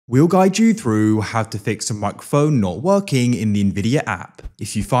We'll guide you through how to fix a microphone not working in the NVIDIA app.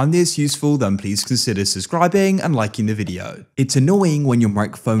 If you find this useful, then please consider subscribing and liking the video. It's annoying when your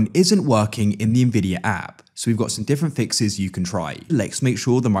microphone isn't working in the NVIDIA app, so we've got some different fixes you can try. Let's make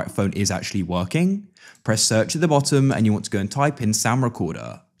sure the microphone is actually working. Press search at the bottom and you want to go and type in sound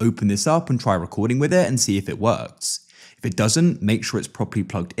recorder. Open this up and try recording with it and see if it works. If it doesn't, make sure it's properly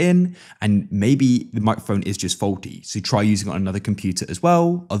plugged in, and maybe the microphone is just faulty, so try using it on another computer as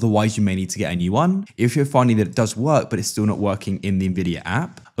well, otherwise you may need to get a new one. If you're finding that it does work but it's still not working in the NVIDIA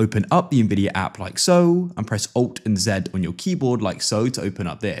app, open up the NVIDIA app like so, and press Alt and Z on your keyboard like so to open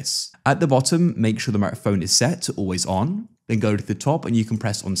up this. At the bottom, make sure the microphone is set to always on. Then go to the top and you can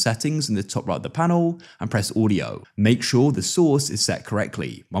press on settings in the top right of the panel and press audio. Make sure the source is set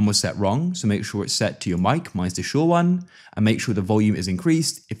correctly. Mine was set wrong, so make sure it's set to your mic, mine's the Shure one, and make sure the volume is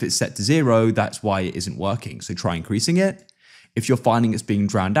increased. If it's set to 0, that's why it isn't working, so try increasing it. If you're finding it's being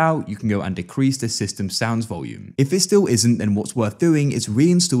drowned out, you can go and decrease the system sounds volume. If it still isn't, then what's worth doing is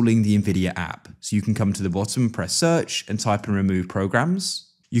reinstalling the NVIDIA app. So you can come to the bottom, press search, and type in remove programs.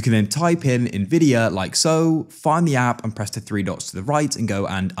 You can then type in NVIDIA like so, find the app and press the 3 dots to the right and go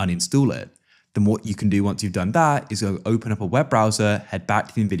and uninstall it. Then what you can do once you've done that is go open up a web browser, head back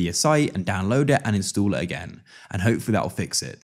to the NVIDIA site and download it and install it again. And hopefully that will fix it.